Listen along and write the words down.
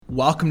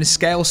Welcome to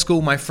Scale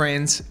School, my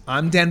friends.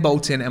 I'm Dan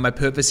Bolton, and my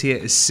purpose here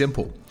is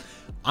simple.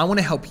 I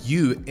want to help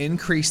you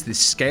increase the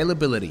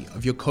scalability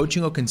of your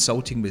coaching or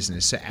consulting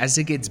business so as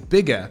it gets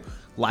bigger,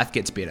 life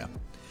gets better.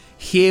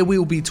 Here we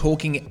will be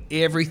talking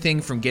everything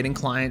from getting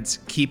clients,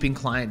 keeping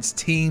clients,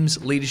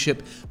 teams,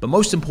 leadership, but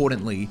most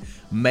importantly,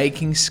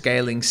 making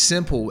scaling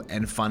simple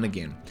and fun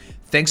again.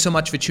 Thanks so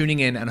much for tuning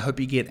in, and I hope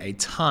you get a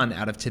ton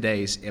out of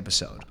today's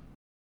episode.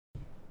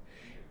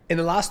 In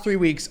the last 3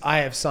 weeks, I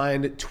have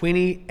signed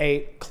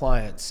 28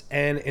 clients.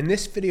 And in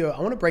this video, I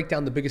want to break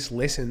down the biggest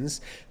lessons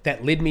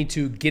that led me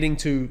to getting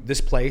to this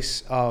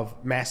place of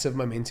massive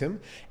momentum,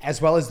 as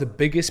well as the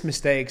biggest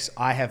mistakes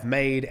I have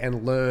made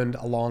and learned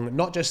along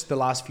not just the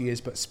last few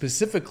years, but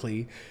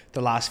specifically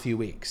the last few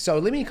weeks. So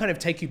let me kind of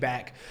take you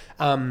back.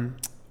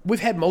 We've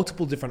had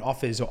multiple different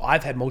offers, or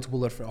I've had multiple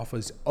different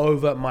offers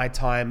over my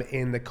time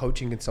in the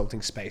coaching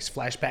consulting space.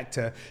 Flashback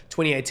to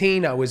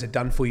 2018, I was a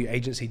done-for-you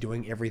agency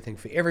doing everything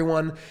for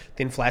everyone.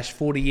 Then flash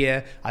forward a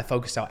year, I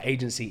focused our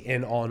agency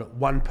in on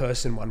one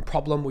person, one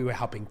problem. We were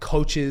helping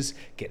coaches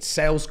get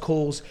sales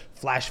calls.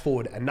 Flash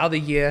forward another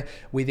year,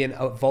 we then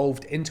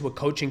evolved into a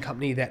coaching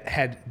company that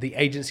had the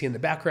agency in the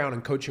background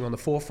and coaching on the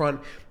forefront.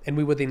 And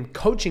we were then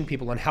coaching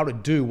people on how to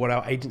do what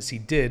our agency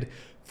did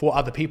for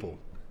other people.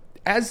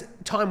 As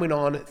time went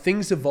on,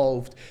 things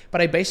evolved, but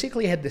I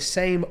basically had the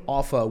same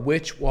offer,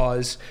 which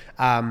was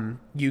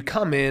you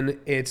come in,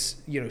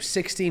 it's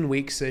 16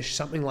 weeks-ish,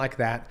 something like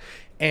that,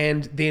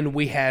 and then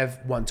we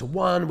have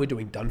one-to-one, we're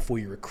doing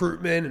done-for-you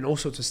recruitment and all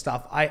sorts of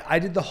stuff. I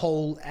did the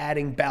whole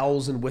adding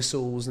bells and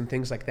whistles and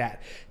things like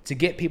that to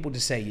get people to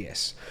say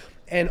yes.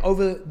 And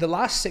over the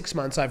last 6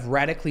 months, I've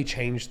radically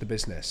changed the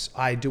business.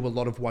 I do a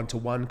lot of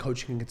one-to-one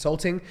coaching and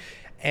consulting,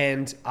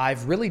 and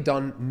I've really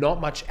done not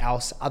much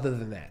else other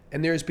than that.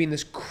 And there has been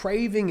this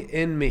craving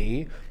in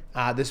me,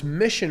 this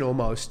mission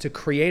almost, to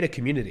create a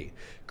community.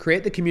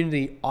 Create the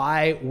community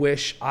I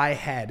wish I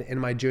had in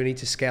my journey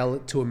to scale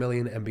to 1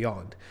 million and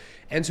beyond.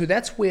 And so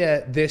that's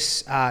where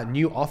this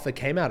new offer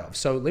came out of.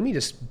 So let me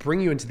just bring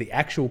you into the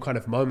actual kind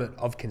of moment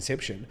of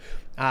conception.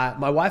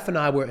 My wife and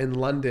I were in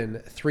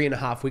London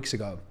 3.5 weeks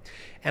ago,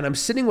 and I'm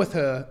sitting with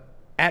her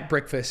at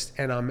breakfast,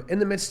 and I'm in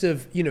the midst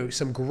of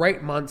some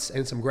great months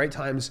and some great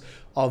times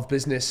of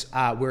business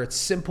where it's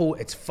simple,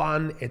 it's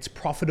fun, it's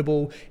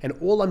profitable, and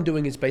all I'm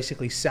doing is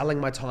basically selling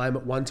my time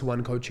at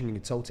one-to-one coaching and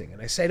consulting.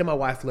 And I say to my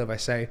wife, Liv,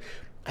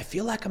 I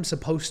feel like I'm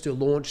supposed to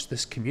launch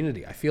this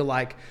community. I feel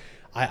like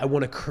I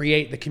want to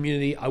create the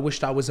community I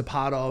wished I was a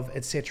part of,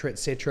 etc.,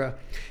 etc.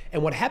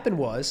 And what happened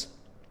was,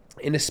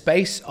 in a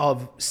space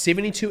of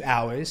 72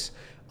 hours,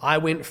 I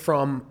went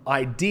from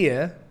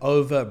idea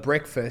over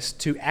breakfast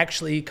to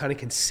actually kind of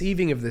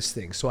conceiving of this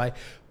thing. So I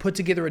put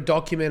together a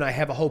document. I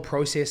have a whole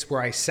process where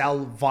I sell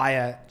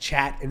via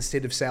chat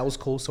instead of sales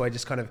calls. So I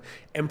just kind of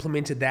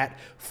implemented that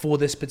for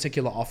this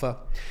particular offer.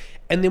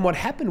 And then what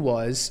happened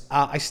was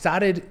I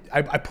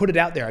put it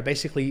out there. I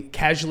basically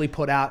casually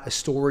put out a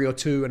story or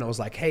two, and I was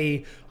like,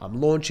 hey, I'm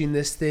launching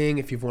this thing.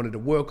 If you've wanted to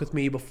work with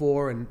me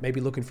before and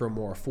maybe looking for a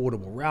more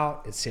affordable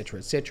route,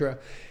 etc., etc.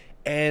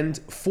 And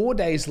 4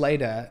 days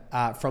later,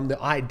 from the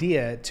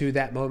idea to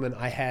that moment,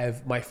 I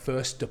have my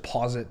first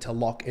deposit to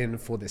lock in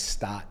for the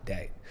start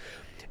date.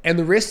 And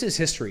the rest is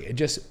history. It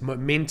just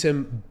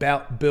momentum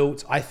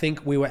built. I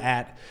think we were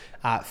at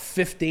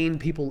 15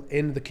 people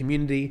in the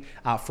community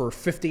for a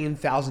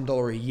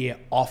 $15,000 a year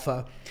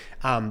offer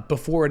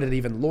before it had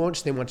even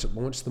launched. Then once it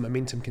launched, the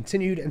momentum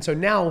continued. And so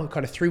now,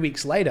 kind of 3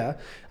 weeks later,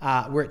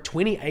 we're at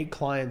 28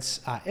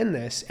 clients in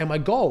this. And my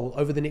goal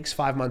over the next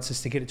 5 months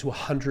is to get it to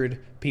 100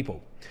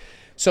 people.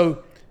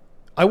 So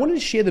I wanted to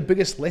share the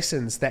biggest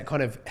lessons that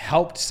kind of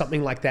helped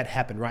something like that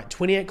happen, right?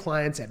 28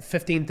 clients at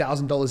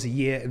 $15,000 a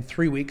year in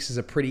 3 weeks is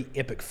a pretty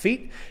epic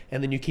feat.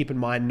 And then you keep in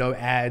mind, no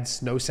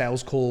ads, no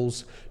sales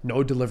calls,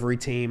 no delivery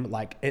team.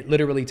 Like, it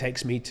literally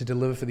takes me to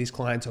deliver for these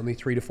clients only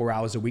 3 to 4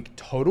 hours a week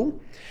total.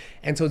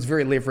 And so it's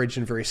very leveraged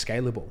and very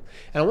scalable.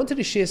 And I wanted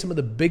to share some of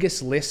the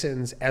biggest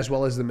lessons as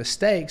well as the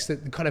mistakes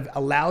that kind of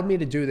allowed me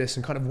to do this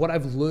and kind of what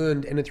I've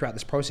learned in and throughout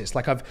this process.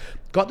 Like, I've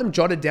got them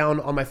jotted down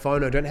on my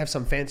phone. I don't have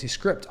some fancy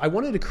script. I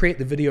wanted to create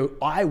the video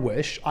I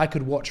wish I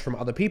could watch from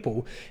other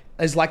people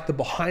as like the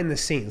behind the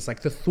scenes,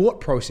 like the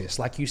thought process.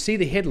 Like, you see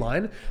the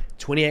headline,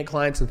 28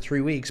 clients in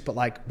 3 weeks, but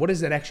like, what does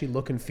that actually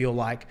look and feel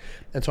like?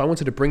 And so I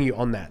wanted to bring you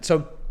on that.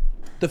 So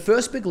the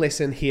first big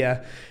lesson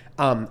here,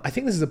 I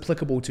think this is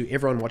applicable to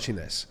everyone watching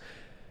this.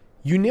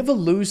 You never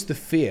lose the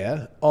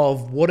fear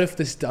of what if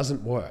this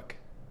doesn't work.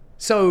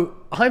 So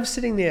I'm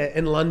sitting there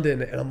in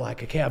London and I'm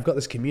like, okay, I've got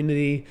this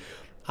community,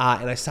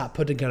 and I start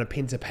putting kind of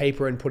pen to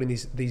paper and putting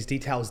these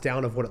details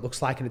down of what it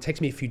looks like. And it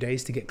takes me a few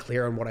days to get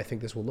clear on what I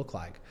think this will look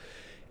like.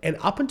 And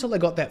up until I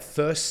got that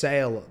first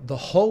sale, the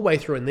whole way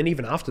through, and then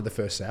even after the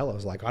first sale, I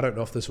was like, I don't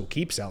know if this will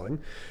keep selling.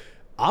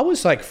 I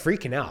was like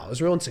freaking out. I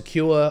was real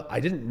insecure.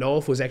 I didn't know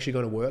if it was actually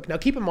going to work. Now,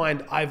 keep in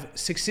mind, I've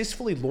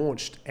successfully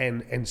launched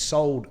and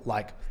sold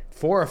like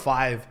 4 or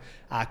 5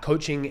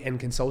 coaching and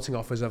consulting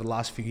offers over the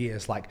last few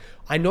years. Like,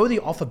 I know the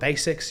offer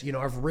basics.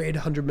 I've read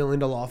 $100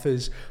 million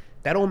offers.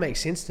 That all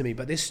makes sense to me.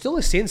 But there's still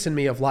a sense in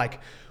me of like,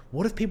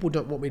 what if people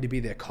don't want me to be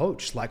their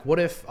coach? Like, what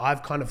if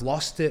I've kind of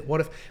lost it?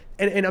 What if,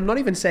 and I'm not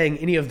even saying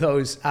any of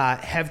those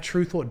have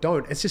truth or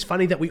don't. It's just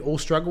funny that we all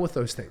struggle with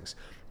those things.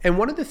 And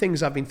one of the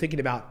things I've been thinking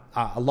about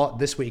a lot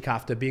this week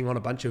after being on a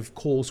bunch of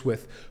calls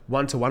with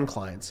one-to-one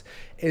clients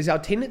is our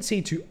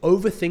tendency to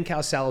overthink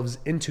ourselves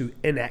into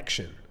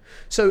inaction.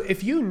 So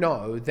if you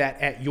know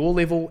that at your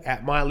level,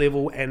 at my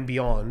level, and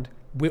beyond,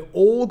 we're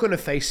all going to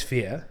face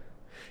fear,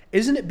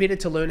 isn't it better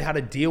to learn how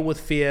to deal with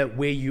fear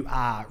where you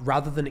are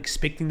rather than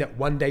expecting that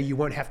one day you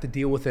won't have to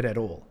deal with it at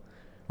all,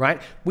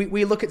 right?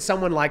 We look at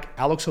someone like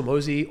Alex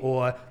Hormozi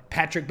or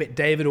Patrick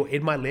Bet-David or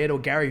Ed Mylett or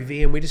Gary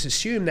Vee, and we just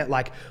assume that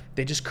like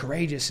they're just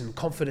courageous and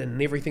confident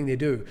in everything they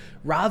do,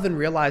 rather than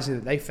realizing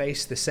that they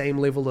face the same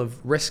level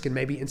of risk and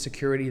maybe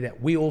insecurity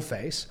that we all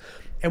face.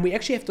 And we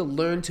actually have to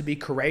learn to be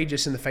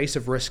courageous in the face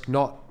of risk,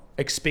 not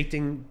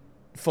expecting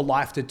for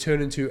life to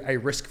turn into a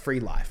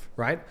risk-free life,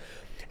 right?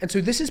 And so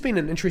this has been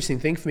an interesting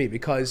thing for me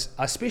because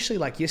especially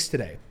like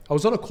yesterday, I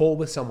was on a call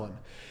with someone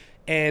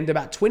and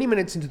about 20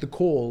 minutes into the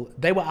call,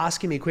 they were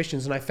asking me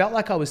questions and I felt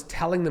like I was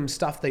telling them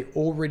stuff they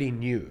already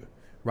knew,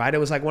 right? It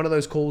was like one of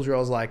those calls where I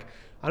was like,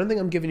 I don't think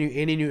I'm giving you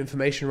any new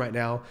information right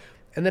now.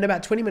 And then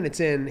about 20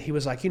 minutes in, he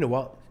was like, you know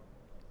what?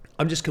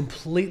 I'm just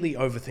completely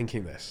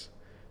overthinking this.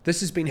 This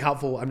has been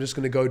helpful. I'm just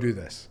going to go do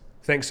this.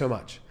 Thanks so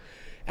much.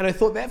 And I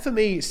thought that for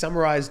me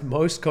summarized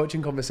most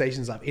coaching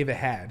conversations I've ever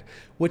had,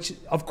 which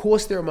of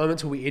course there are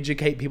moments where we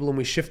educate people and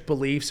we shift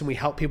beliefs and we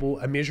help people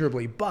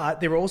immeasurably,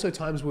 but there are also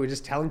times where we're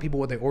just telling people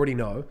what they already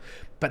know,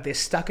 but they're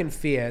stuck in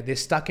fear, they're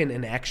stuck in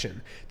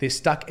inaction, they're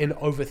stuck in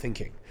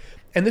overthinking.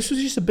 And this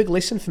was just a big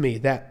lesson for me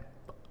that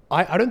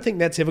I don't think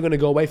that's ever going to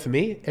go away for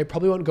me. It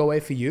probably won't go away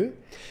for you.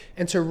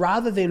 And so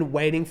rather than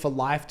waiting for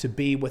life to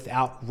be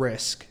without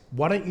risk,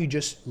 why don't you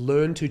just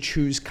learn to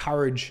choose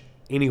courage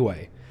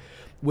anyway?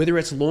 Whether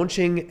it's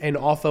launching an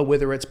offer,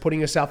 whether it's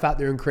putting yourself out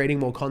there and creating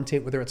more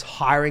content, whether it's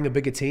hiring a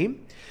bigger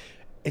team,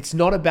 it's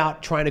not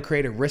about trying to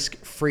create a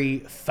risk-free,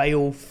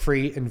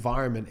 fail-free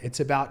environment.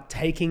 It's about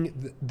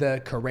taking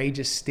the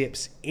courageous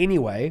steps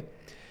anyway.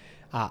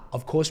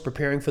 Of course,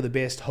 preparing for the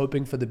best,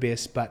 hoping for the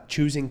best, but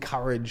choosing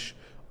courage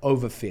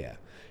over fear.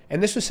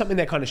 And this was something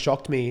that kind of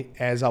shocked me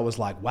as I was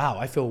like, wow,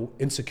 I feel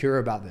insecure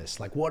about this.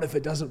 Like, what if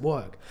it doesn't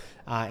work?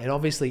 And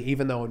obviously,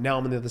 even though now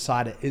I'm on the other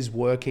side, it is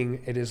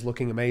working, it is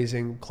looking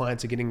amazing,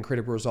 clients are getting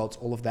incredible results,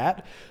 all of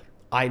that.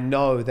 I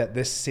know that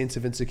this sense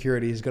of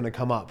insecurity is going to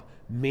come up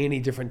many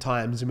different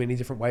times in many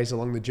different ways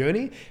along the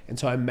journey. And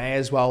so I may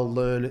as well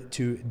learn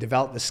to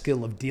develop the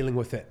skill of dealing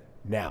with it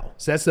now.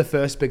 So that's the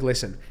first big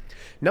lesson.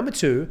 Number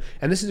two,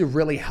 and this is a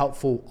really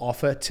helpful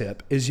offer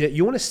tip, is that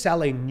you want to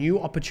sell a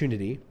new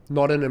opportunity,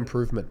 not an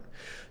improvement.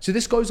 So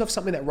this goes off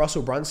something that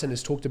Russell Brunson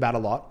has talked about a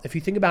lot. If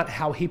you think about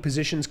how he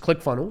positions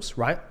ClickFunnels,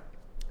 right?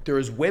 There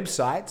is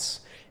websites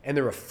and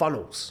there are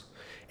funnels.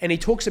 And he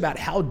talks about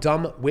how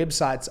dumb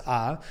websites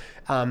are.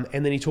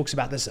 And then he talks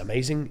about this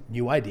amazing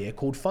new idea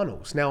called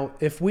funnels. Now,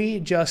 if we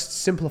just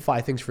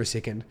simplify things for a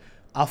second,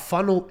 a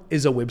funnel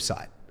is a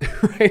website.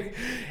 Right?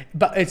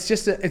 But it's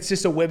just a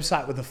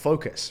website with a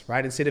focus,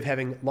 right? Instead of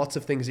having lots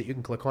of things that you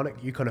can click on it,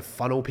 you kind of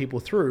funnel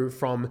people through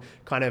from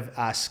kind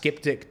of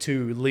skeptic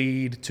to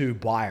lead to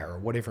buyer or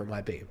whatever it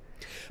might be.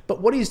 But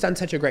what he's done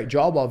such a great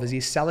job of is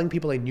he's selling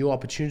people a new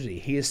opportunity.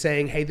 He is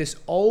saying, hey, this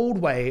old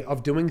way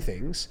of doing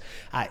things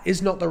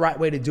is not the right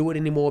way to do it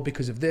anymore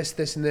because of this,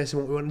 this, and this.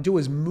 And what we want to do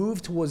is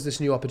move towards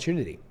this new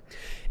opportunity.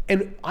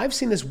 And I've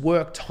seen this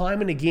work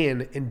time and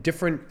again in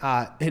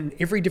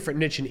every different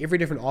niche and every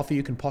different offer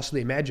you can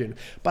possibly imagine.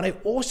 But I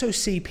also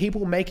see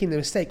people making the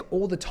mistake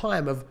all the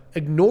time of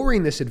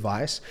ignoring this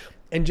advice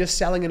and just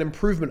selling an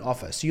improvement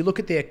offer. So you look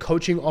at their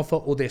coaching offer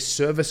or their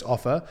service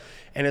offer,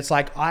 and it's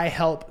like, I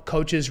help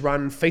coaches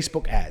run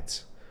Facebook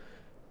ads.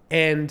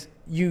 And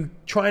you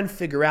try and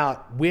figure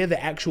out where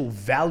the actual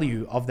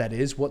value of that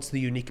is. What's the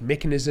unique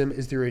mechanism?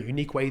 Is there a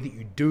unique way that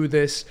you do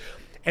this?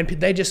 And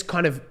they just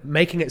kind of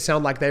making it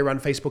sound like they run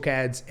Facebook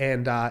ads.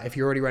 And if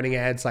you're already running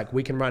ads, like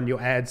we can run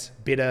your ads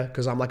better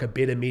because I'm like a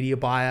better media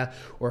buyer.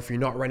 Or if you're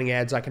not running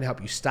ads, I can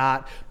help you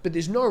start. But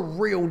there's no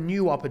real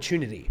new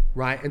opportunity,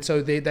 right? And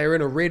so they're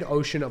in a red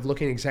ocean of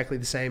looking exactly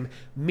the same.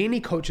 Many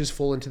coaches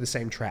fall into the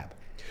same trap.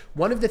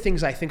 One of the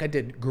things I think I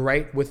did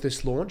great with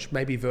this launch,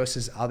 maybe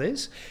versus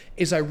others,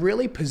 is I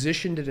really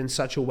positioned it in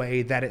such a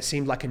way that it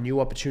seemed like a new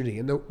opportunity.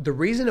 And the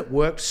reason it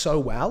worked so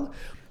well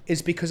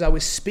is because I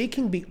was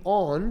speaking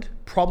beyond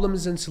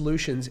problems and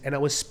solutions, and I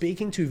was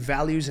speaking to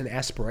values and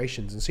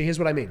aspirations. And so here's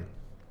what I mean.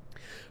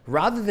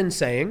 Rather than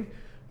saying,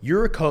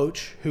 you're a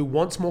coach who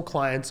wants more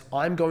clients,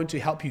 I'm going to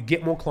help you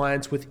get more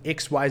clients with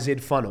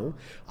XYZ funnel,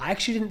 I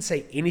actually didn't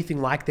say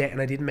anything like that, and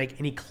I didn't make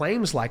any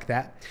claims like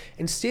that.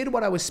 Instead,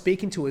 what I was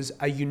speaking to is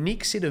a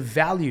unique set of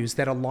values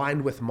that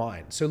aligned with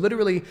mine. So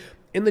literally,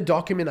 in the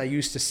document I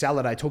used to sell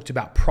it, I talked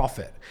about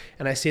profit.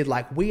 And I said,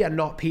 like, we are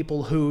not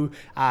people who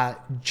are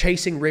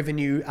chasing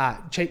revenue,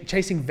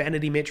 chasing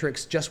vanity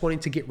metrics, just wanting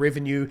to get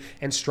revenue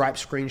and Stripe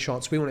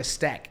screenshots. We want to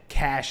stack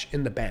cash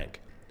in the bank,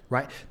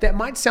 right? That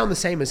might sound the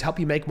same as help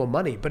you make more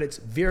money, but it's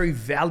very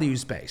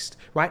values-based,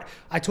 right?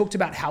 I talked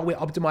about how we're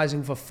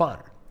optimizing for fun.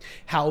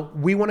 How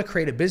we want to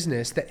create a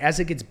business that as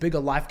it gets bigger,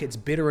 life gets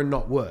better and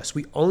not worse.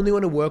 We only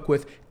want to work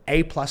with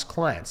A+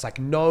 clients, like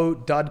no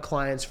dud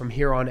clients from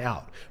here on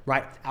out,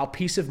 right? Our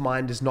peace of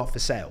mind is not for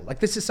sale. Like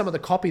this is some of the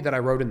copy that I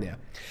wrote in there.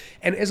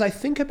 And as I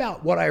think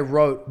about what I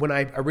wrote when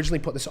I originally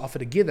put this offer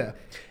together,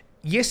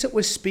 yes, it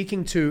was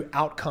speaking to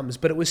outcomes,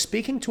 but it was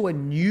speaking to a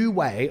new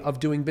way of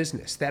doing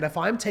business. That if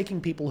I'm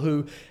taking people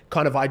who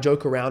kind of, I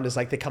joke around as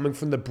like they're coming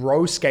from the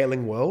bro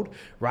scaling world,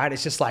 right?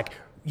 It's just like,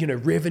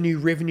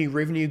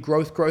 revenue,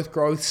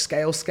 growth,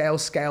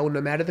 scale,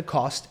 no matter the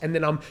cost. And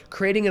then I'm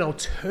creating an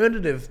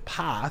alternative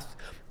path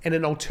and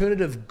an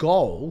alternative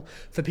goal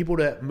for people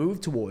to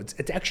move towards.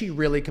 It's actually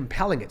really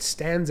compelling. It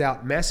stands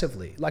out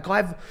massively. Like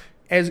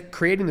as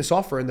creating this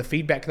offer and the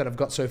feedback that I've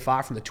got so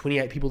far from the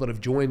 28 people that have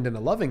joined and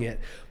are loving it,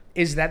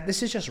 is that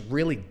this is just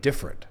really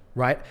different,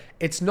 right?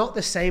 It's not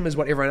the same as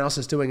what everyone else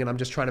is doing and I'm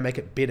just trying to make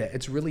it better.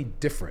 It's really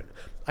different.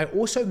 I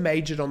also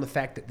majored on the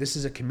fact that this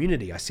is a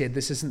community. I said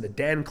this isn't the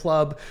Dan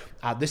Club.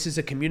 This is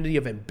a community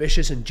of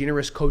ambitious and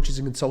generous coaches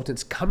and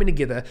consultants coming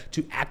together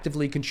to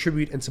actively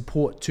contribute and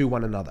support to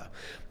one another.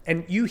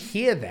 And you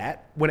hear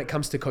that when it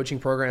comes to coaching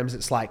programs.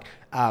 It's like,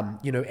 and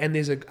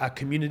there's a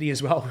community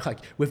as well. Like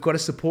we've got a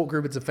support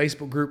group. It's a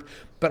Facebook group.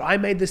 But I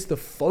made this the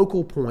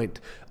focal point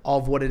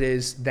of what it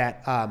is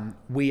that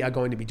we are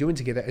going to be doing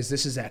together, is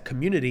this is our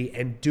community,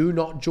 and do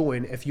not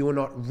join if you are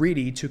not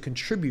ready to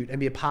contribute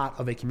and be a part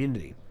of a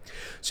community.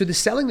 So the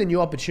selling the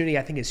new opportunity,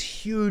 I think, is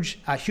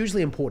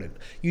hugely important.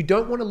 You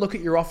don't want to look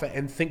at your offer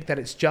and think that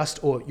it's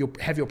just, or you'll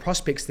have your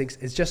prospects think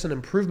it's just an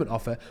improvement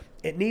offer.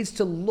 It needs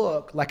to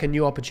look like a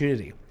new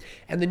opportunity.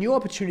 And the new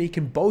opportunity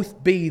can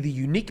both be the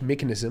unique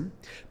mechanism,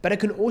 but it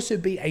can also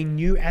be a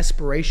new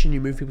aspiration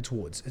you move people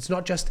towards. It's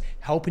not just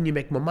helping you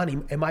make more money.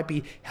 It might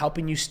be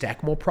helping you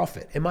stack more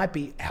profit. It might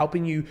be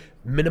helping you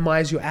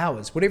minimize your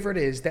hours. Whatever it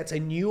is, that's a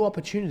new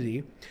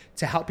opportunity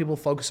to help people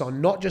focus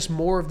on not just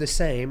more of the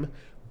same,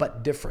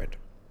 but different.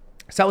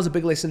 So that was a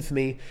big lesson for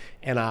me,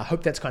 and I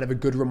hope that's kind of a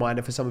good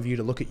reminder for some of you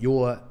to look at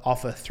your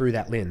offer through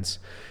that lens.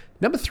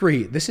 Number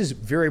 3, this is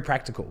very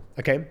practical,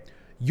 okay?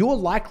 You're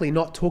likely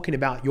not talking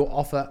about your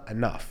offer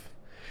enough.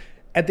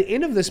 At the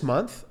end of this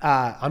month,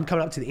 I'm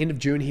coming up to the end of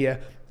June here,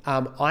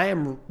 I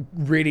am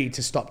ready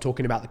to stop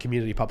talking about the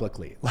community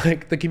publicly.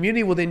 Like the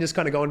community will then just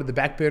kind of go into the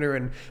back burner,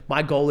 and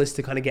my goal is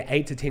to kind of get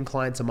 8 to 10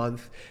 clients a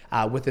month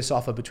with this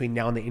offer between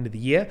now and the end of the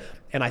year.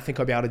 And I think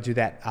I'll be able to do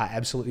that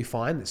absolutely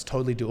fine. It's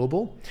totally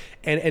doable.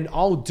 And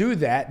I'll do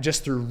that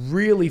just through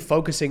really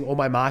focusing all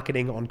my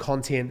marketing on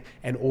content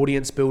and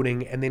audience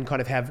building, and then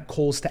kind of have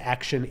calls to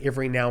action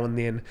every now and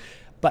then.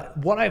 But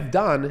what I've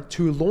done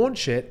to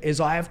launch it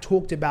is I have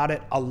talked about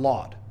it a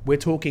lot. We're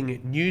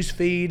talking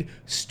newsfeed,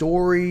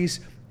 stories,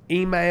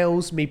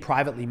 emails, me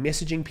privately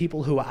messaging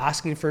people who are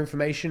asking for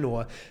information,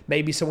 or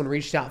maybe someone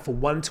reached out for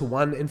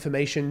one-to-one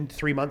information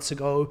 3 months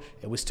ago.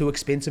 It was too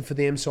expensive for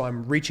them. So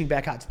I'm reaching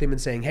back out to them and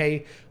saying,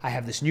 hey, I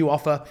have this new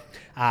offer.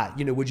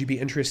 Would you be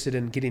interested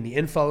in getting the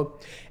info?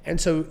 And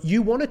so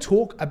you want to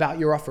talk about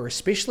your offer,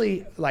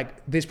 especially like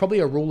there's probably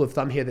a rule of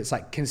thumb here that's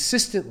like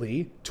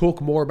consistently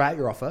talk more about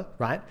your offer,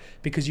 right?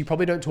 Because you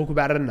probably don't talk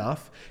about it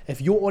enough.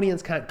 If your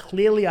audience can't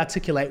clearly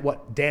articulate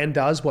what Dan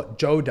does, what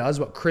Joe does,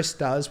 what Chris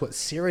does, what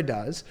Sarah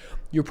does,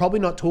 you're probably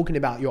not talking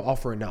about your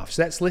offer enough.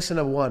 So that's lesson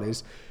number 1,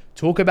 is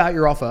talk about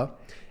your offer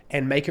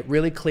and make it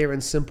really clear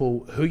and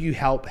simple who you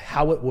help,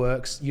 how it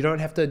works. You don't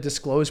have to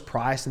disclose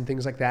price and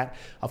things like that.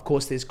 Of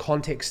course, there's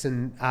context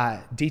and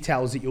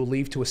details that you'll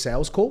leave to a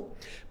sales call.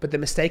 But the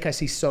mistake I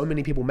see so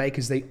many people make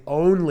is they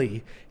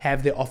only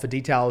have their offer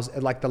details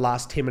at like the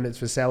last 10 minutes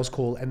for sales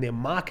call, and their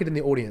market and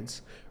their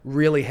audience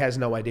really has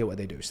no idea what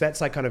they do. So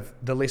that's like kind of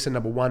the lesson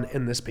number 1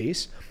 in this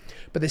piece.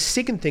 But the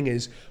second thing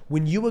is,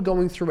 when you are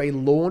going through a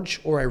launch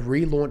or a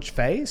relaunch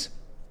phase,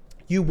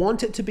 you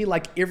want it to be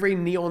like every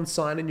neon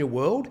sign in your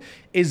world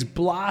is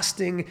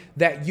blasting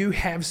that you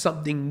have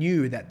something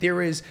new, that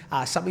there is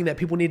something that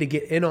people need to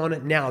get in on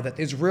it now, that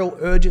there's real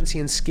urgency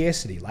and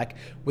scarcity. Like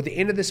with the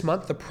end of this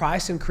month, the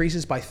price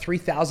increases by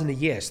 $3,000 a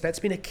year. So that's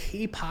been a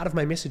key part of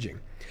my messaging.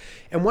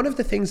 And one of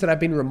the things that I've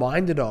been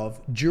reminded of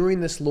during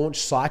this launch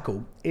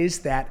cycle is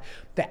that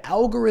the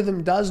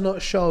algorithm does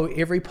not show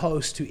every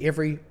post to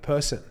every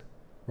person,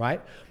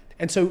 right?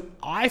 And so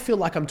I feel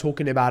like I'm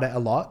talking about it a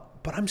lot,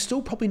 but I'm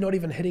still probably not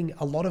even hitting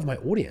a lot of my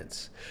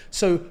audience.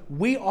 So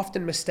we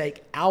often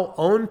mistake our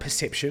own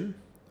perception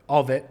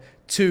of it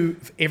to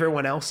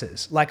everyone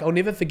else's. Like I'll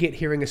never forget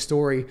hearing a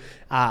story.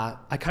 I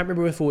can't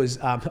remember if it was,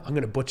 I'm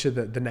going to butcher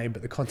the name,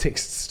 but the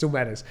context still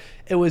matters.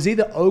 It was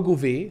either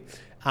Ogilvy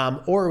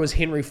or it was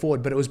Henry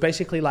Ford, but it was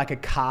basically like a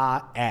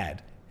car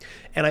ad.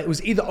 And it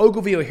was either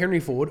Ogilvy or Henry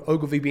Ford,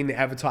 Ogilvy being the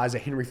advertiser,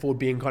 Henry Ford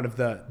being kind of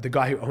the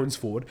guy who owns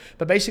Ford.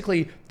 But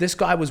basically, this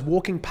guy was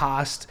walking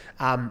past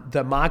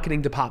the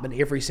marketing department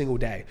every single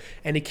day.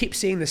 And he kept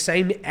seeing the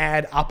same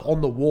ad up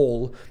on the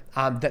wall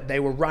that they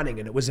were running.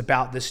 And it was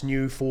about this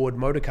new Ford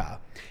motor car.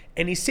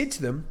 And he said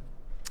to them,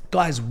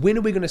 guys, when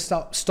are we going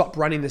to stop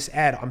running this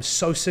ad? I'm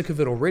so sick of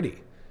it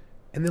already.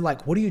 And they're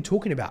like, what are you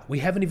talking about? We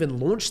haven't even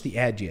launched the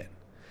ad yet.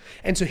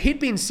 And so he'd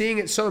been seeing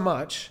it so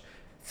much,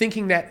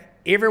 thinking that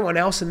everyone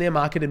else in their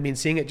market had been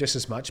seeing it just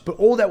as much, but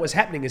all that was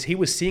happening is he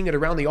was seeing it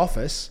around the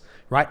office,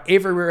 right?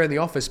 Everywhere in the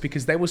office,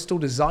 because they were still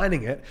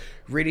designing it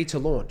ready to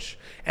launch.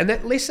 And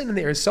that lesson in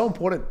there is so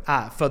important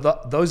for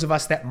those of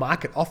us that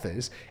market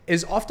offers,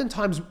 is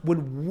oftentimes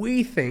when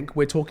we think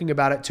we're talking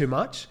about it too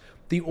much,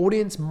 the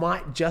audience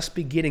might just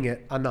be getting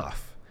it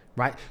enough,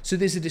 right? So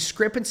there's a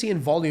discrepancy in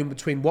volume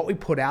between what we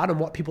put out and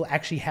what people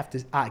actually have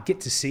to get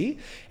to see.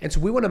 And so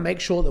we want to make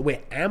sure that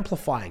we're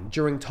amplifying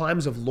during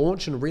times of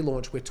launch and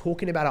relaunch. We're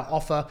talking about our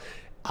offer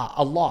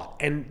a lot.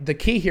 And the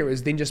key here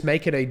is then just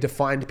make it a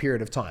defined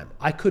period of time.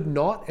 I could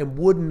not and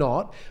would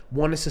not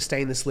want to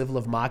sustain this level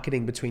of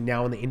marketing between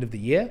now and the end of the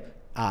year,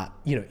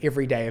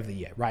 every day of the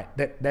year, right?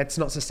 That's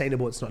not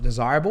sustainable. It's not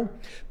desirable.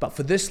 But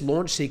for this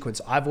launch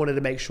sequence, I've wanted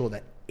to make sure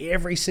that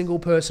every single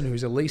person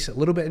who's at least a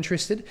little bit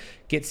interested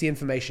gets the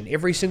information.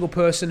 Every single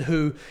person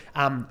who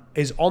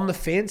is on the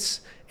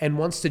fence and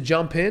wants to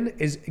jump in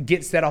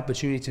gets that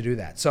opportunity to do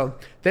that. So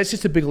that's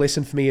just a big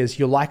lesson for me, is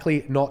you're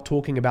likely not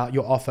talking about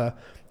your offer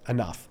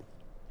enough.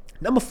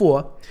 Number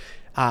 4,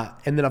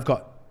 and then I've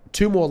got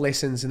 2 more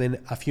lessons and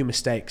then a few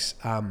mistakes,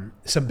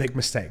 some big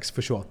mistakes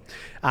for sure.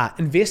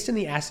 Invest in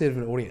the asset of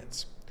an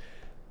audience.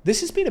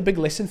 This has been a big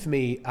lesson for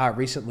me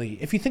recently.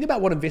 If you think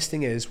about what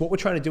investing is, what we're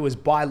trying to do is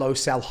buy low,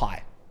 sell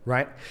high,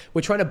 right?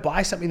 We're trying to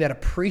buy something that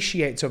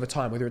appreciates over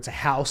time, whether it's a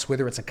house,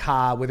 whether it's a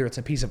car, whether it's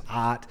a piece of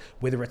art,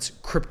 whether it's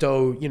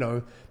crypto,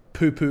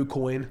 poo-poo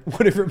coin,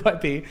 whatever it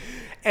might be.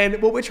 And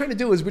what we're trying to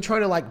do is we're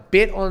trying to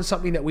bet on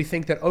something that we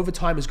think that over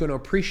time is going to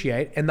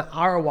appreciate and the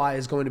ROI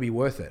is going to be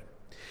worth it.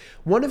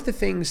 One of the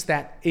things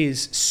that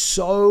is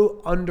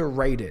so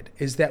underrated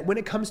is that when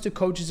it comes to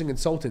coaches and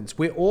consultants,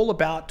 we're all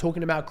about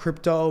talking about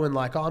crypto and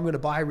I'm going to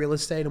buy real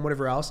estate and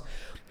whatever else.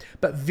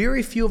 But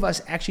very few of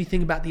us actually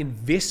think about the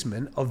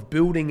investment of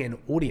building an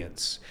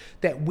audience.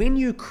 That when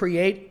you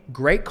create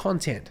great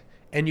content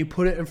and you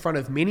put it in front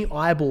of many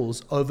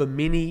eyeballs over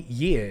many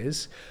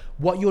years,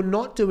 what you're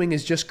not doing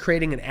is just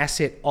creating an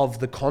asset of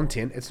the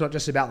content. It's not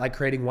just about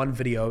creating one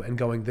video and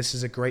going, this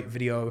is a great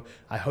video,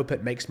 I hope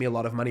it makes me a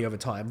lot of money over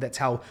time. That's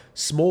how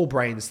small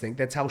brains think.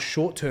 That's how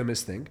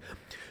short-termers think.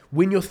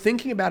 When you're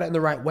thinking about it in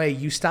the right way,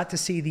 you start to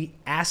see the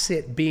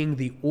asset being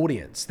the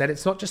audience, that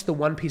it's not just the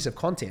one piece of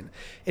content.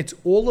 It's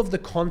all of the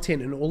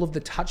content and all of the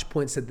touch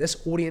points that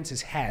this audience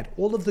has had,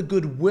 all of the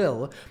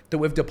goodwill that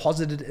we've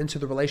deposited into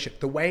the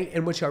relationship, the way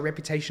in which our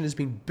reputation has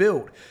been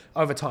built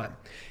over time.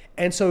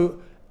 And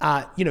so,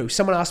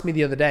 someone asked me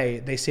the other day,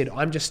 they said,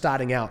 I'm just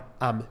starting out.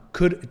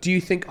 Do you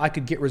think I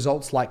could get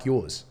results like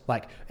yours?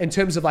 In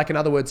terms of in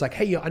other words,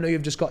 hey, I know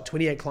you've just got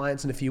 28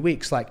 clients in a few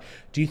weeks.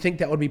 Do you think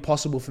that would be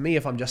possible for me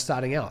if I'm just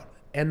starting out?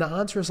 And the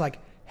answer is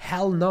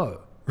hell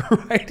no,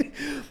 right?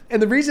 And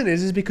the reason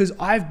is because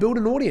I've built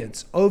an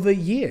audience over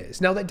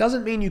years. Now, that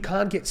doesn't mean you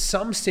can't get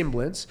some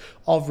semblance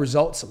of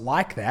results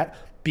like that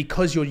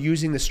because you're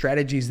using the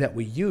strategies that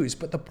we use.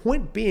 But the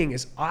point being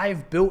is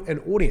I've built an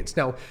audience.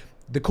 Now,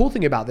 the cool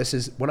thing about this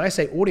is when I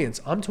say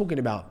audience, I'm talking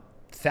about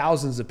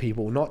thousands of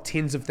people, not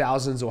tens of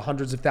thousands or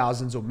hundreds of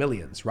thousands or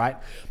millions, right?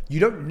 You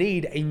don't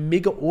need a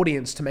mega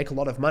audience to make a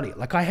lot of money.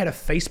 I had a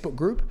Facebook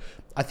group.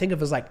 I think it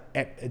was at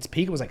its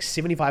peak, it was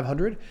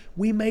 7,500.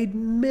 We made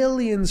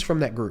millions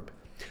from that group.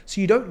 So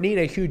you don't need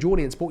a huge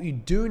audience, but what you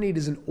do need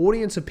is an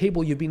audience of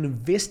people you've been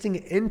investing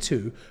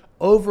into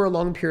over a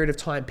long period of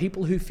time,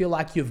 people who feel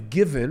like you've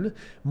given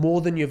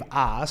more than you've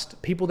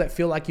asked, people that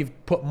feel like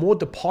you've put more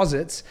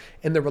deposits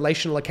in the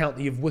relational account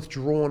that you've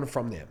withdrawn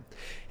from them.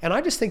 And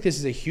I just think this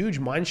is a huge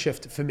mind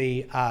shift for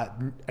me,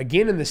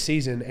 again in this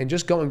season, and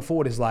just going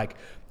forward is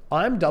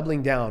I'm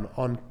doubling down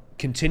on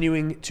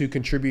continuing to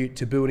contribute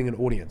to building an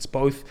audience,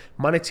 both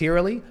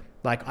monetarily,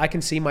 I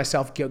can see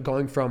myself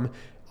going from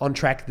on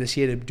track this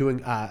year to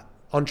doing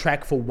on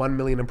track for 1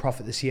 million in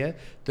profit this year.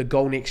 The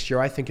goal next year,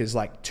 I think, is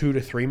 2 to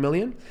 3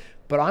 million.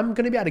 But I'm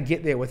going to be able to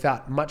get there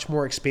without much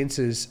more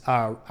expenses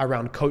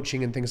around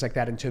coaching and things like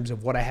that in terms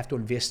of what I have to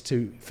invest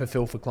to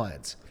fulfill for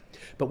clients.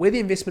 But where the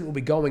investment will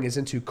be going is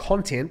into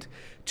content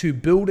to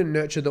build and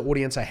nurture the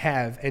audience I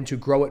have and to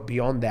grow it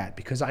beyond that,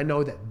 because I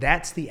know that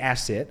that's the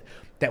asset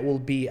that will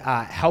be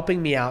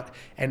helping me out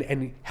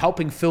and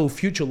helping fill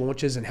future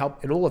launches and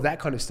help and all of that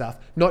kind of stuff.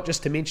 Not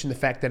just to mention the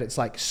fact that it's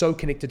so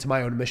connected to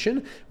my own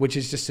mission, which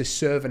is just to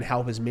serve and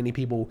help as many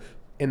people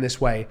in this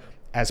way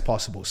as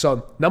possible.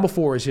 So number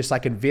 4 is just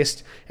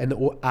invest in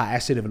the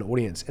asset of an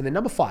audience. And then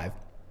number 5,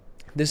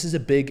 this is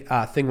a big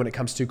thing when it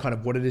comes to kind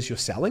of what it is you're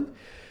selling.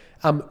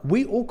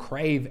 We all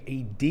crave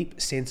a deep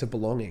sense of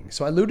belonging.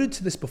 So I alluded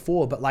to this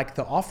before, but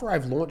the offer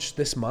I've launched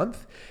this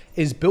month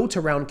is built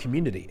around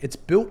community. It's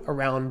built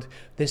around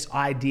this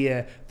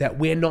idea that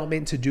we're not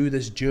meant to do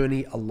this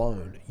journey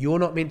alone. You're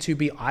not meant to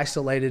be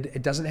isolated.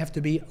 It doesn't have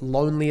to be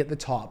lonely at the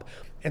top.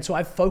 And so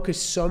I've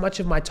focused so much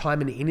of my time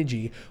and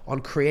energy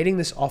on creating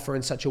this offer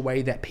in such a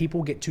way that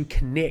people get to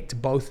connect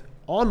both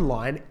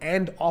online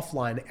and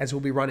offline, as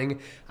we'll be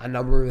running a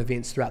number of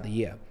events throughout the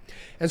year.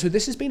 And so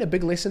this has been a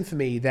big lesson for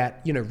me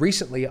that,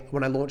 recently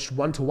when I launched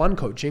one-to-one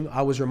coaching,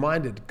 I was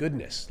reminded,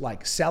 goodness,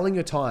 selling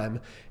your time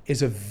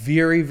is a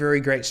very, very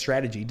great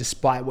strategy,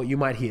 despite what you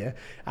might hear,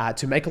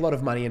 to make a lot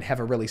of money and have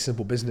a really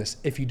simple business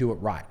if you do it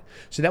right.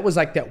 So that was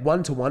like that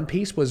one-to-one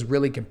piece was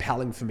really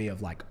compelling for me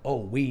of like,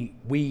 oh, we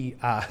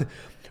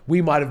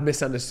might have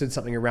misunderstood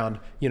something around,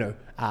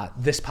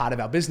 this part of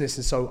our business.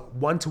 And so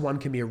one-to-one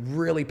can be a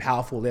really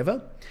powerful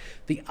lever.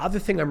 The other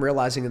thing I'm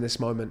realizing in this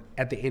moment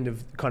at the end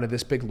of kind of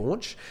this big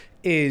launch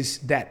is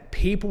that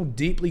people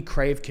deeply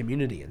crave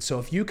community. And so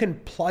if you can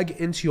plug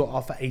into your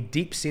offer a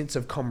deep sense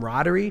of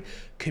camaraderie,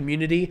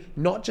 community,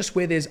 not just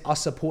where there's a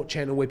support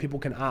channel where people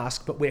can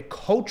ask, but where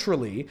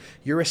culturally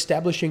you're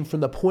establishing from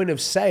the point of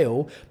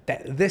sale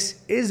that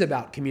this is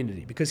about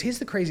community. Because here's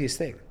the craziest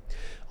thing.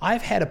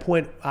 I've had a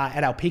point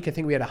at our peak, I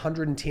think we had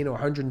 110 or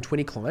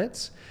 120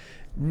 clients.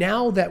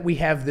 Now that we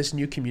have this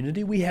new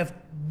community, we have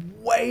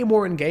way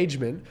more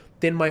engagement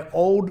than my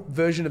old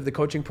version of the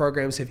coaching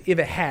programs have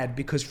ever had,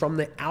 because from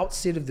the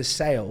outset of the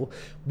sale,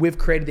 we've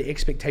created the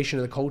expectation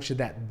of the culture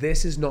that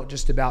this is not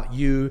just about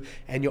you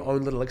and your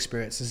own little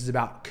experience. This is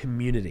about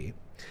community.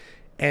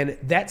 And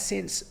that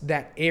sense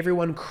that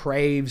everyone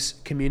craves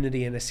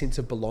community and a sense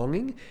of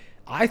belonging,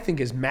 I think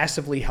has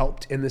massively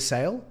helped in the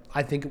sale.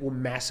 I think it will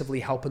massively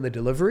help in the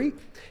delivery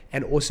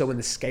and also in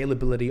the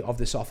scalability of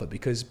this offer,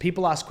 because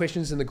people ask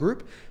questions in the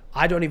group.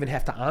 I don't even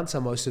have to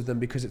answer most of them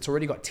because it's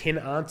already got 10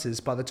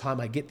 answers by the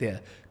time I get there,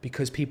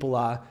 because people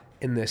are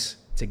in this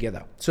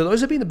together. So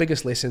those have been the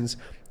biggest lessons.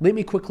 Let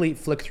me quickly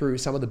flick through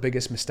some of the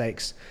biggest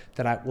mistakes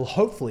that I will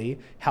hopefully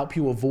help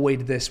you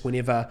avoid this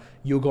whenever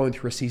you're going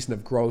through a season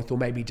of growth, or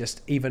maybe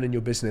just even in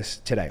your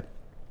business today.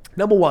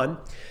 Number one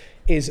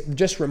is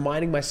just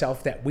reminding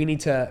myself that we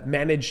need to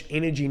manage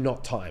energy,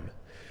 not time.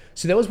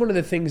 So that was one of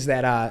the things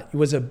that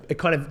it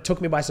kind of took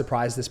me by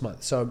surprise this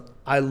month. So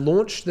I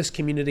launched this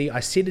community. I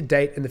set a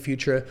date in the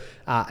future.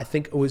 I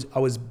think I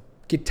was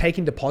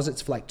taking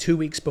deposits for like 2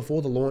 weeks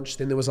before the launch.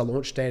 Then there was a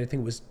launch date. I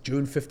think it was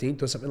June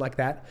 15th or something like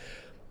that.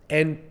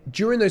 And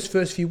during those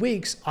first few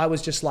weeks, I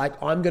was just like,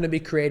 I'm going to be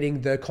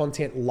creating the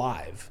content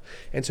live.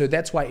 And so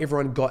that's why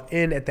everyone got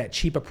in at that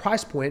cheaper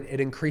price point. It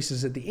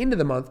increases at the end of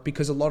the month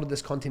because a lot of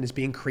this content is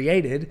being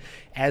created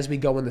as we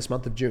go in this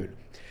month of June.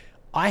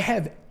 I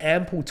have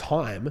ample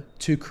time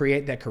to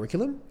create that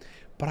curriculum,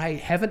 but I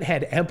haven't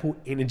had ample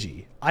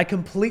energy. I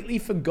completely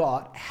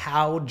forgot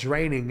how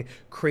draining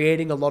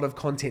creating a lot of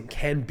content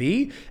can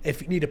be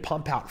if you need to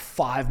pump out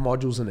 5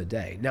 modules in a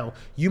day. Now,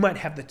 you might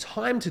have the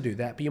time to do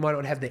that, but you might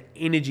not have the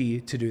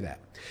energy to do that.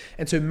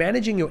 And so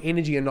managing your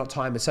energy and not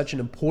time is such an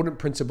important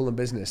principle in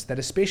business that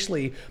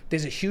especially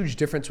there's a huge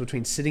difference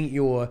between sitting at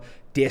your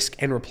desk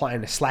and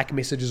replying to Slack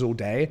messages all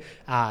day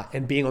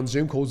and being on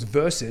Zoom calls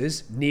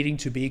versus needing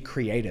to be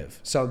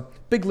creative. So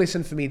big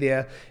lesson for me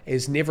there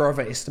is never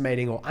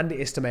overestimating or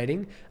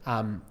underestimating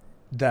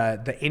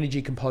the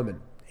energy component.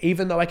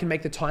 Even though I can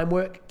make the time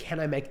work, can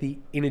I make the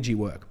energy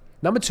work?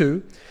 Number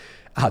 2,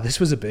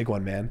 this was a big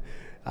one, man.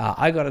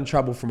 I got in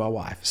trouble from my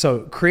wife.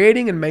 So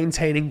creating and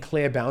maintaining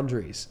clear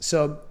boundaries.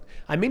 So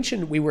I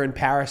mentioned we were in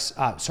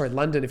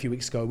London a few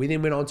weeks ago. We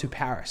then went on to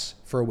Paris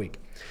for a week.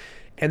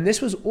 And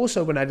this was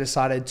also when I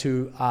decided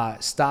to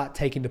start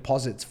taking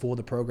deposits for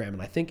the program.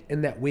 And I think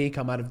in that week,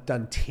 I might have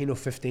done 10 or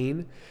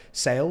 15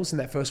 sales in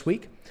that first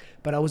week.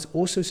 But I was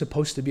also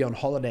supposed to be on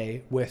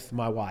holiday with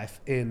my wife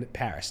in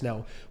Paris.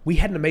 Now, we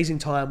had an amazing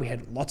time. We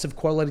had lots of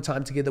quality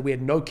time together. We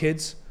had no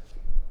kids.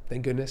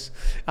 Thank goodness.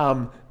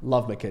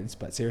 Love my kids,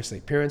 but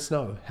seriously, parents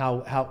know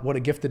what a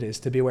gift it is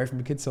to be away from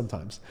your kids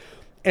sometimes.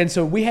 And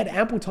so we had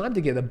ample time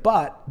together,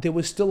 but there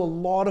was still a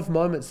lot of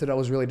moments that I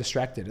was really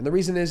distracted. And the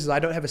reason is I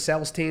don't have a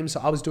sales team,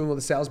 so I was doing all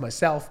the sales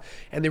myself,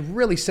 and they're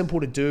really simple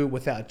to do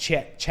with our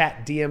chat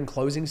DM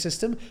closing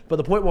system. But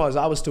the point was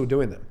I was still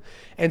doing them.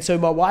 And so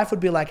my wife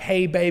would be like,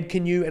 hey babe,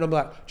 can you? And I'm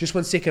like, just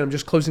 1 second, I'm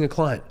just closing a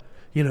client.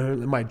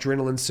 My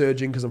adrenaline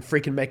surging because I'm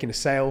freaking making a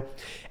sale.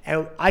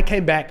 And I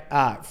came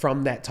back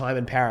from that time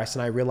in Paris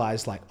and I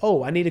realized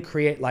I need to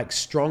create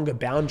stronger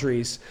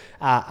boundaries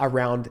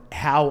around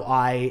how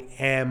I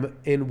am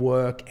in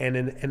work and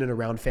in and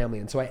around family.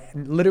 And so I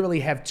literally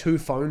have 2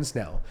 phones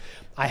now.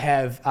 I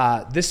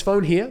have this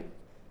phone here,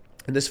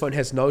 and this phone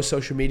has no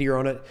social media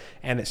on it,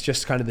 and it's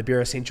just kind of the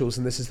bare essentials,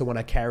 and this is the one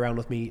I carry around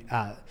with me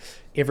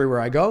everywhere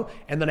I go.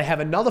 And then I have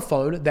another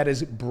phone that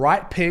is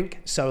bright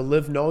pink, so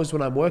Liv knows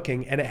when I'm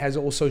working, and it has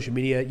all social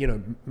media,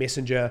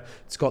 Messenger,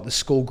 it's got the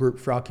school group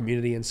for our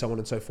community and so on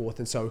and so forth.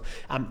 And so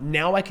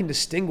now I can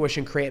distinguish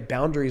and create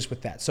boundaries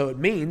with that. So it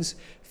means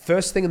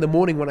first thing in the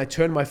morning when I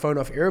turn my phone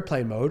off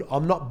airplane mode,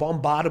 I'm not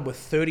bombarded with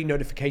 30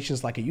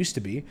 notifications like it used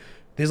to be.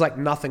 There's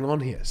nothing on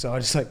here. So I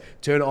just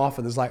turn it off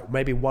and there's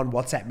maybe 1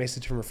 WhatsApp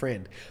message from a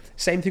friend.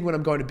 Same thing when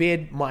I'm going to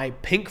bed, my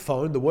pink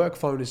phone, the work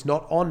phone, is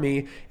not on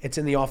me. It's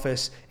in the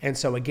office. And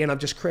so again, I've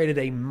just created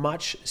a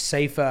much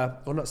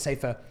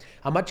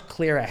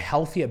clearer,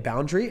 healthier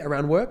boundary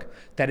around work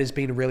that has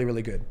been really,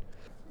 really good.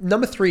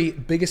 Number 3,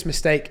 biggest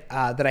mistake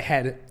that I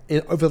had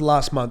over the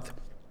last month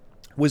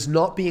was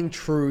not being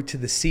true to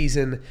the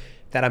season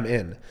that I'm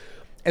in.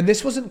 And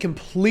this wasn't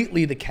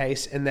completely the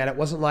case in that it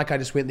wasn't like I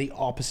just went the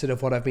opposite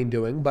of what I've been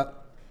doing,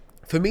 but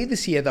For me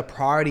this year, the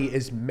priority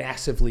is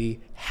massively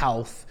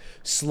health,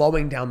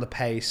 slowing down the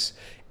pace,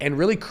 and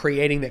really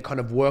creating that kind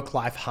of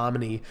work-life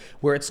harmony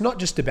where it's not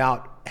just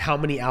about how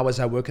many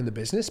hours I work in the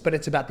business, but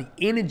it's about the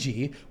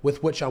energy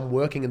with which I'm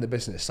working in the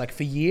business. Like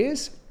for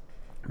years,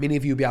 many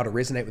of you will be able to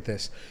resonate with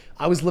this.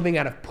 I was living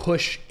out of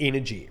push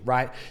energy,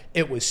 right?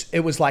 It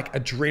was like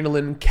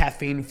adrenaline,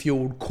 caffeine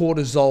fueled,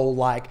 cortisol,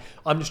 like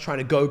I'm just trying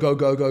to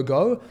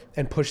go,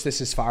 and push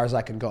this as far as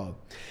I can go.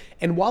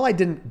 And while I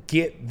didn't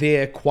get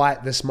there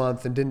quite this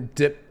month and didn't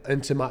dip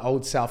into my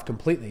old self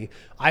completely,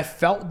 I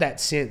felt that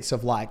sense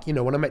of like,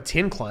 when I'm at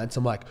 10 clients,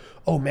 I'm like,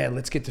 oh man,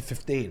 let's get to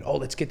 15. Oh,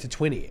 let's get to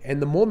 20.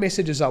 And the more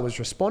messages I was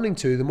responding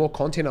to, the more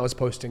content I was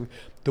posting,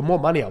 the more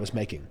money I was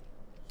making.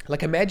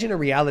 Like imagine a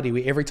reality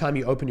where every time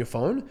you open your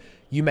phone,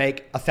 you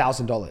make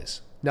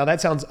 $1,000. Now that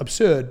sounds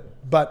absurd,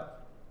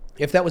 but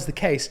if that was the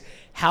case,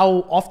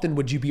 how often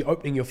would you be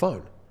opening your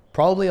phone?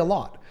 Probably a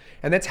lot.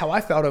 And that's how I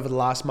felt over the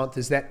last month,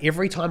 is that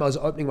every time I was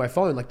opening my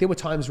phone, like there were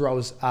times where I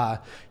was,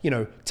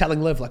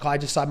 telling Liv, like, I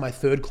just signed my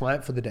 3rd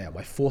client for the day, or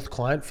my 4th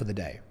client for the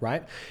day,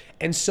 right?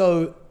 And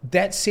so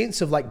that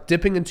sense of like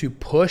dipping into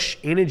push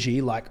energy,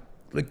 like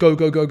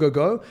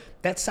go,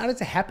 that started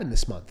to happen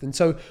this month. And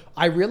so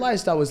I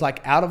realized I was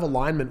like out of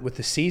alignment with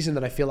the season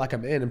that I feel like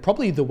I'm in, and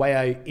probably the way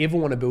I ever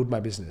want to build my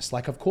business.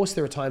 Like, of course,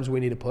 there are times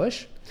we need to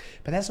push,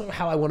 but that's not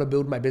how I want to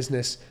build my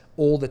business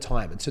all the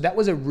time. And so that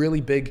was a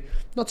really big,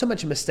 not so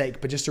much a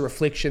mistake, but just a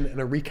reflection and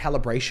a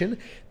recalibration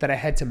that I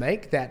had to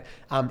make, that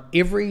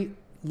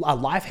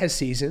life has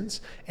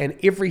seasons, and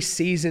every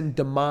season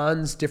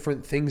demands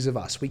different things of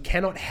us. We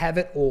cannot have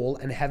it all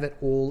and have it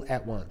all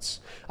at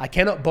once. I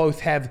cannot both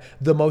have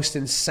the most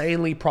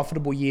insanely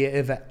profitable year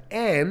ever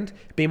and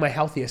be my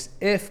healthiest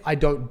if I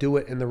don't do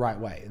it in the right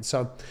way. And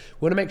so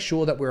we want to make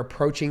sure that we're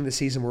approaching the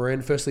season we're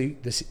in. Firstly,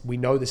 we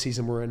know the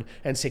season we're in.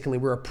 And secondly,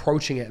 we're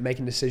approaching it and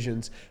making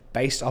decisions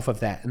based off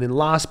of that. And then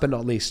last but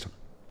not least,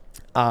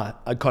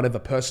 a kind of a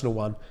personal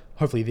one,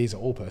 hopefully these are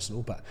all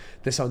personal, but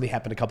this only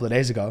happened a couple of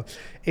days ago,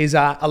 is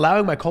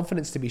allowing my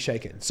confidence to be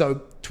shaken.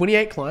 So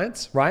 28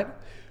 clients, right?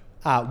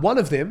 One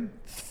of them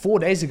 4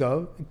 days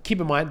ago, keep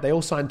in mind, they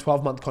all signed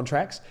 12-month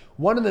contracts.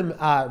 One of them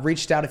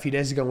reached out a few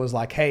days ago and was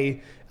like,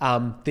 hey,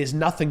 there's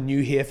nothing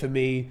new here for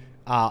me.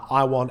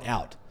 I want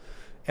out.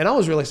 And I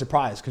was really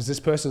surprised because this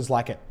person's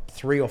like at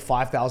 $3,000 or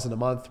 $5,000 a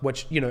month,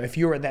 which, if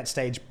you're at that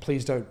stage,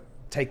 please don't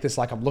take this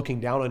like I'm looking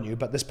down on you,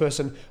 but this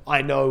person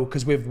I know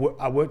because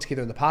I worked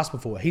together in the past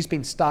before. He's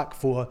been stuck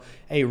for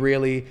a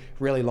really,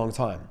 really long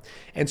time.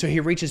 And so he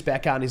reaches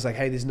back out and he's like,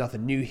 hey, there's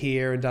nothing new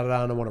here and and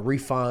I want a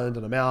refund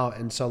and I'm out.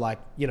 And so like,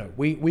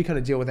 we kind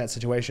of deal with that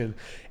situation.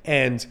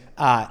 And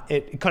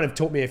it kind of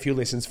taught me a few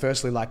lessons.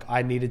 Firstly, like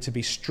I needed to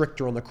be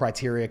stricter on the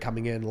criteria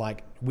coming in.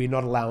 Like we're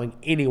not allowing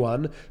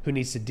anyone who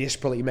needs to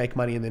desperately make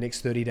money in the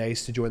next 30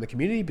 days to join the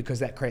community because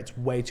that creates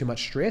way too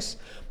much stress.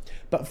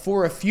 But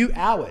for a few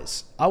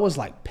hours, I was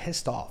like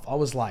pissed off. I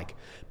was like,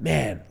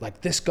 man,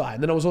 like this guy.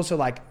 And then I was also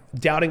like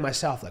doubting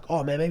myself, like,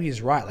 oh man, maybe he's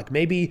right. Like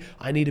maybe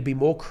I need to be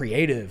more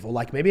creative, or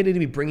like maybe I need to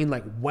be putting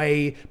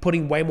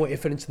way more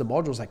effort into the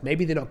modules. Like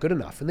maybe they're not good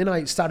enough. And then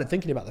I started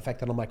thinking about the fact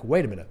that I'm like,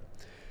 wait a minute.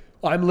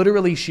 I'm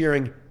literally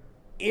sharing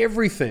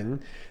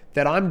everything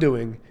that I'm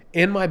doing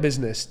in my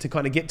business to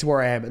kind of get to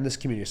where I am in this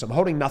community. So I'm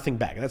holding nothing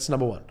back. That's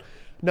number one.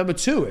 Number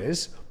two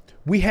is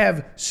we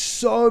have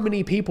so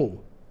many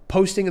people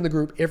posting in the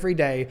group every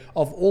day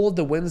of all of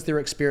the wins they're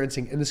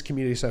experiencing in this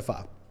community so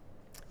far.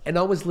 And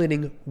I was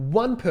letting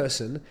one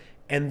person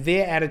and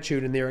their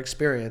attitude and their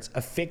experience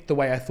affect the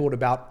way I thought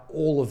about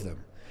all of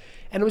them.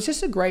 And it was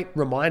just a great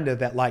reminder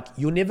that like,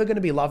 you're never going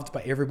to be loved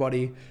by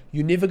everybody.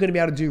 You're never going to be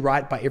able to do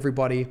right by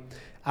everybody.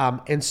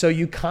 And so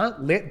you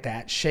can't let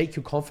that shake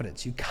your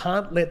confidence. You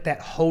can't let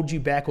that hold you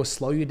back or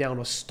slow you down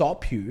or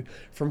stop you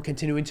from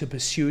continuing to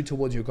pursue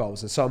towards your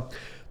goals. And so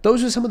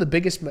those are some of the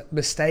biggest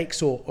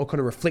mistakes or kind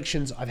of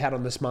reflections I've had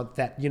on this month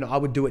that, I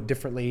would do it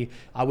differently.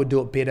 I would do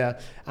it better.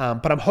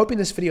 But I'm hoping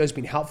this video has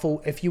been helpful.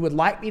 If you would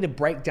like me to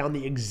break down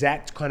the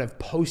exact kind of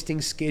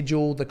posting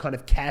schedule, the kind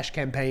of cash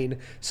campaign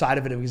side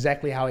of it, of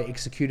exactly how I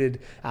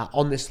executed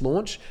on this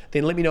launch,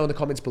 then let me know in the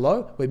comments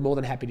below. We're more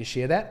than happy to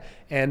share that.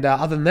 And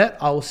other than that,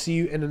 I will see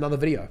you in another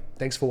video.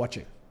 Thanks for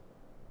watching.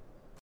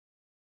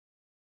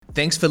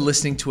 Thanks for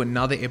listening to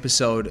another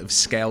episode of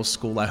Scale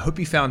School. I hope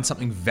you found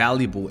something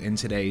valuable in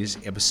today's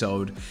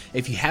episode.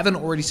 If you haven't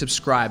already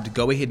subscribed,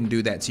 go ahead and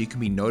do that so you can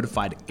be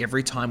notified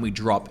every time we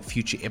drop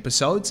future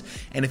episodes.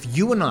 And if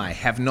you and I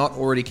have not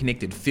already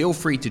connected, feel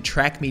free to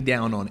track me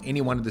down on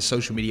any one of the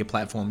social media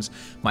platforms.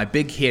 My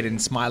big head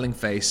and smiling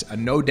face are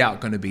no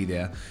doubt going to be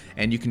there.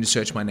 And you can just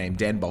search my name,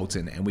 Dan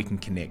Bolton, and we can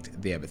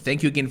connect there. But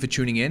thank you again for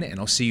tuning in, and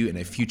I'll see you in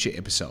a future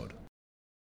episode.